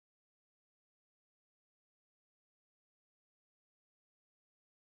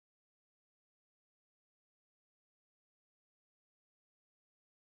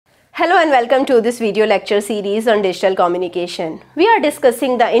Hello and welcome to this video lecture series on digital communication. We are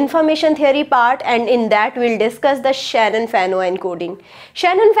discussing the information theory part, and in that we'll discuss the Shannon-Fano encoding.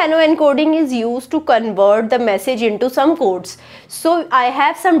 Shannon-Fano encoding is used to convert the message into some codes. So I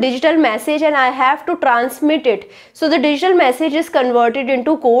have some digital message and I have to transmit it. So the digital message is converted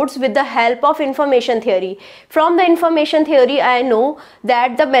into codes with the help of information theory. From the information theory, I know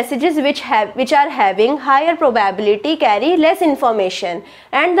that the messages which are having higher probability carry less information,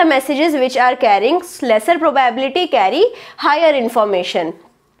 and the messages which are carrying lesser probability carry higher information.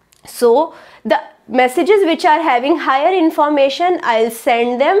 So the messages which are having higher information, I'll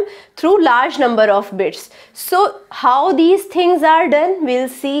send them through large number of bits. So how these things are done, we'll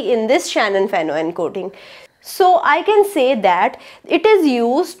see in this Shannon-Fano encoding. So I can say that it is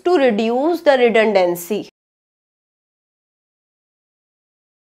used to reduce the redundancy.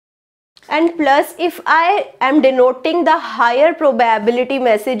 And plus, if I am denoting the higher probability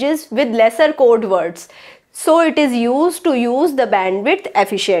messages with lesser code words, so it is used to use the bandwidth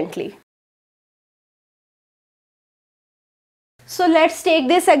efficiently. So let's take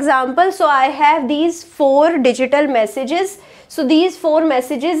this example. So I have these 4 digital messages. So these 4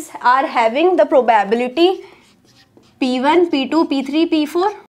 messages are having the probability P1, P2, P3,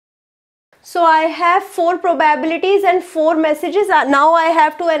 P4. So I have 4 probabilities and 4 messages. Now I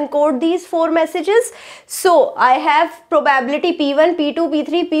have to encode these 4 messages. So I have probability P1, P2,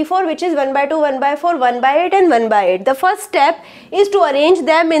 P3, P4, which is 1 by 2, 1 by 4, 1 by 8 and 1 by 8. The first step is to arrange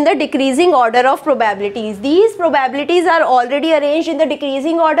them in the decreasing order of probabilities. These probabilities are already arranged in the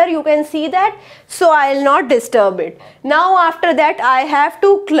decreasing order. You can see that. So I will not disturb it. Now after that I have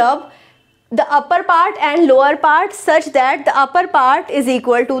to club the upper part and lower part such that the upper part is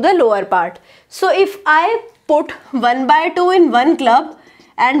equal to the lower part. So if I put 1 by 2 in one club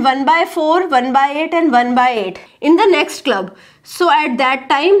and 1 by 4, 1 by 8 and 1 by 8 in the next club, so at that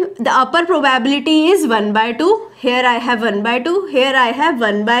time the upper probability is 1 by 2. Here I have 1 by 2, here I have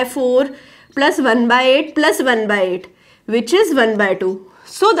 1 by 4 plus 1 by 8 plus 1 by 8, which is 1 by 2.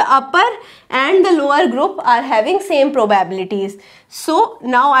 So the upper and the lower group are having same probabilities. So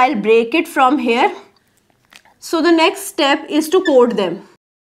now I'll break it from here. So the next step is to code them.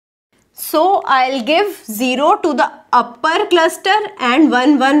 So I'll give 0 to the upper cluster and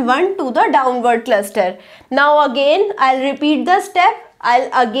 1, 1, 1 to the downward cluster. Now again I'll repeat the step. I'll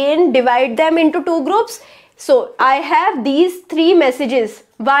again divide them into 2 groups. So I have these 3 messages.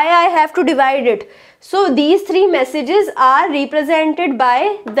 Why I have to divide it? So these 3 messages are represented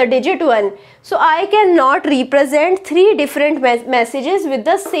by the digit 1. So I cannot represent 3 different messages with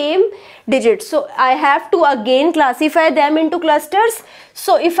the same digit. So I have to again classify them into clusters.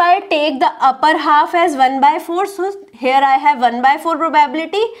 So if I take the upper half as 1 by 4, so here I have 1 by 4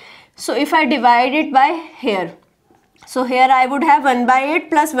 probability. So if I divide it by here, so here I would have 1 by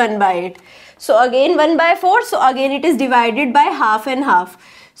 8 plus 1 by 8. So again 1 by 4, so again it is divided by half and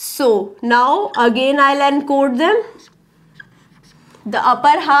half. So now again I'll encode them. The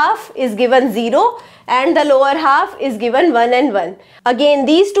upper half is given 0 and the lower half is given 1 and 1. Again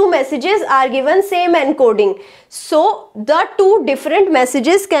these 2 messages are given same encoding. So the 2 different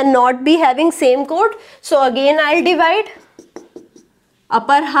messages cannot be having same code. So again I'll divide.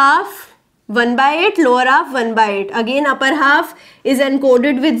 Upper half 1 by 8, lower half 1 by 8. Again upper half is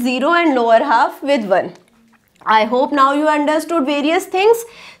encoded with 0 and lower half with 1. I hope now you understood various things.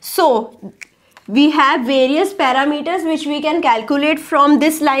 So we have various parameters which we can calculate from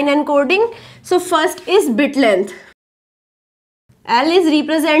this line encoding. So first is bit length. L is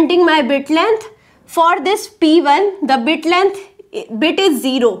representing my bit length. For this P1, the bit is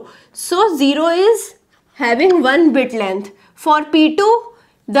 0. So 0 is having 1 bit length. For P2,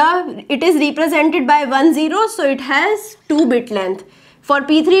 it is represented by 1 0, so it has 2 bit length. For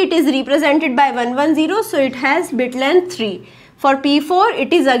P3 it is represented by 110, so it has bit length 3. For P4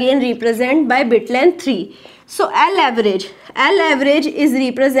 it is again represented by bit length 3. So L average is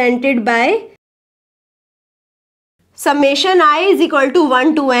represented by summation I is equal to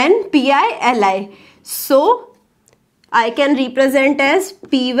 1 to n pi li. So I can represent as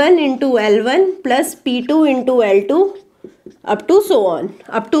P1 into L1 plus P2 into L2 up to so on,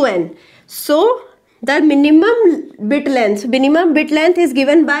 up to n. So the minimum bit length is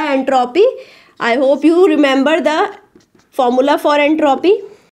given by entropy. I hope you remember the formula for entropy.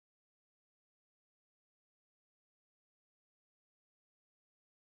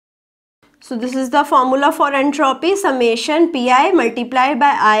 So this is the formula for entropy, summation pi multiplied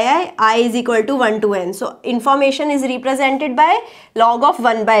by I is equal to 1 to n. So information is represented by log of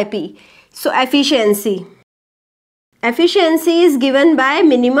 1 by p. So efficiency. Efficiency is given by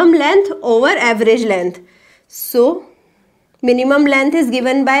minimum length over average length. So Minimum length is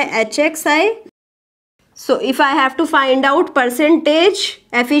given by HXI. So if I have to find out percentage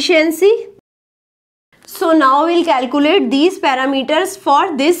efficiency, so now we'll calculate these parameters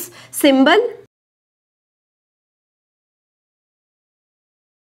for this symbol.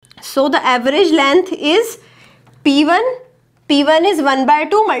 So the average length is P1. P1 is 1 by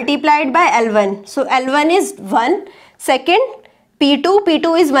 2 multiplied by L1. So L1 is 1. Second,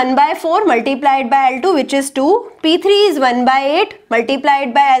 P2 is 1 by 4 multiplied by L2, which is 2. P3 is 1 by 8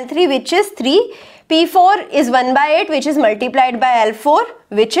 multiplied by L3, which is 3. P4 is 1 by 8, which is multiplied by L4,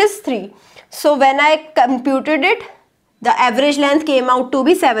 which is 3. So when I computed it, the average length came out to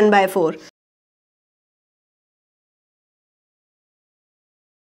be 7 by 4.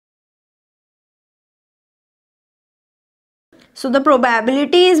 So the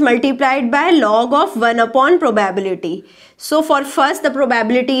probability is multiplied by log of 1 upon probability. So for first the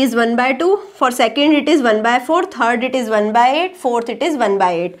probability is 1 by 2, for second it is 1 by 4, third it is 1 by 8, fourth it is 1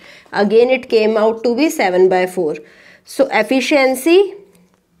 by 8. Again it came out to be 7 by 4. So efficiency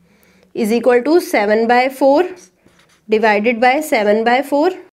is equal to 7 by 4 divided by 7 by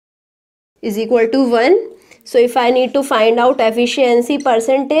 4 is equal to 1. So if I need to find out efficiency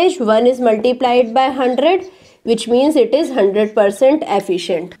percentage, 1 is multiplied by 100, which means it is 100%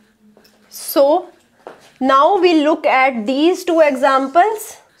 efficient. So now we look at these two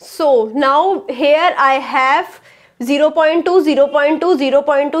examples. So now here I have 0.2, 0.2,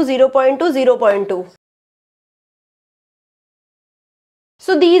 0.2, 0.2, 0.2.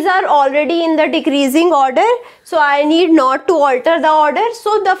 So these are already in the decreasing order, so I need not to alter the order.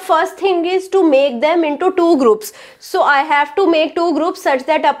 So the first thing is to make them into two groups. So I have to make two groups such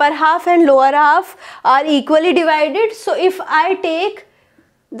that upper half and lower half are equally divided. So if I take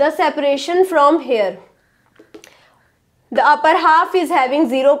the separation from here, the upper half is having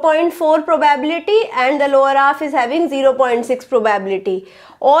 0.4 probability and the lower half is having 0.6 probability.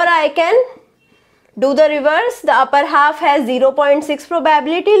 Or I can do the reverse. The upper half has 0.6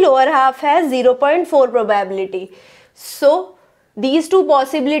 probability, lower half has 0.4 probability. So these two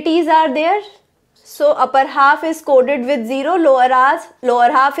possibilities are there. So upper half is coded with 0, lower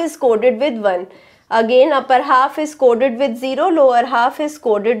half is coded with 1. Again upper half is coded with 0, lower half is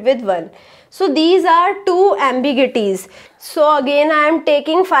coded with 1. So these are two ambiguities. So again I am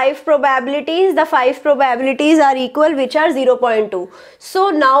taking 5 probabilities. The 5 probabilities are equal, which are 0.2. So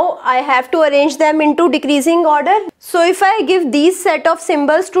now I have to arrange them into decreasing order. So if I give these set of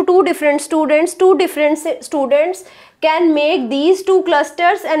symbols to two different students can make these two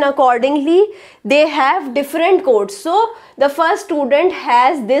clusters, and accordingly they have different codes. So the first student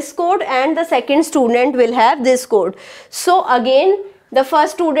has this code and the second student will have this code. So again the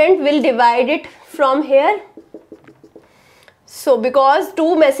first student will divide it from here. So because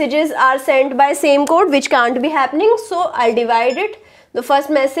two messages are sent by same code, which can't be happening, so I'll divide it. The first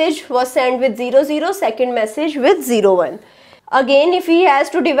message was sent with 00, second message with 01. Again if he has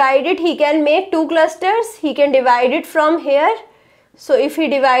to divide it, he can make two clusters. He can divide it from here. So if he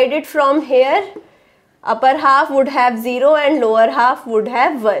divide it from here, upper half would have 0 and lower half would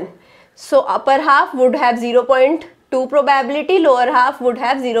have 1. So upper half would have 0.2 probability, lower half would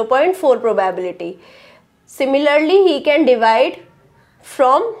have 0.4 probability. Similarly, he can divide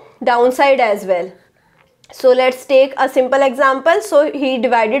from downside as well. So let's take a simple example. So he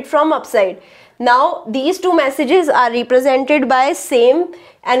divided from upside. Now these two messages are represented by same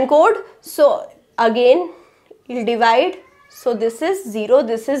encode. So again he'll divide. So this is 0,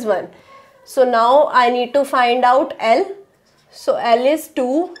 this is 1. So now I need to find out L. So L is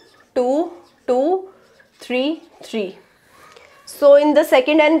 2, 2, 2, 3, 3. So in the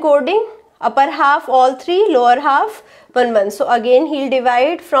second encoding, upper half all 3, lower half 1, 1. So again he'll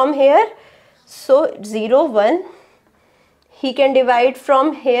divide from here. So 0, 1. He can divide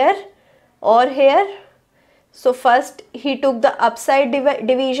from here or here. So first he took the upside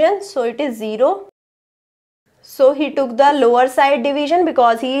division, so it is 0. So he took the lower side division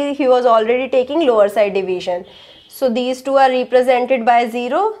because he was already taking lower side division. So these two are represented by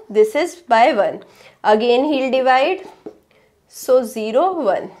 0, this is by 1. Again he'll divide. So 0,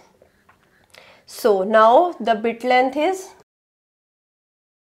 1. So now the bit length is,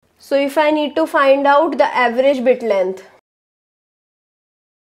 so if I need to find out the average bit length,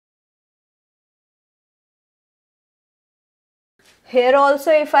 here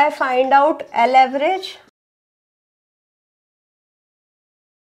also if I find out L average,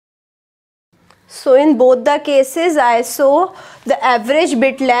 so in both the cases I saw the average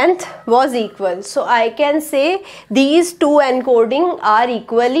bit length was equal. So I can say these two encoding are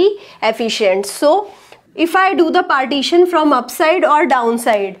equally efficient. So if I do the partition from upside or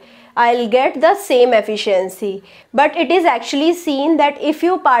downside, I'll get the same efficiency. But it is actually seen that if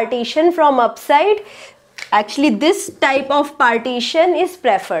you partition from upside, actually this type of partition is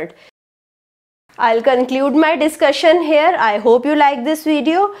preferred. I'll conclude my discussion here. I hope you like this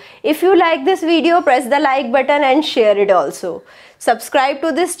video. If you like this video, press the like button and share it also. Subscribe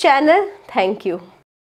to this channel. Thank you.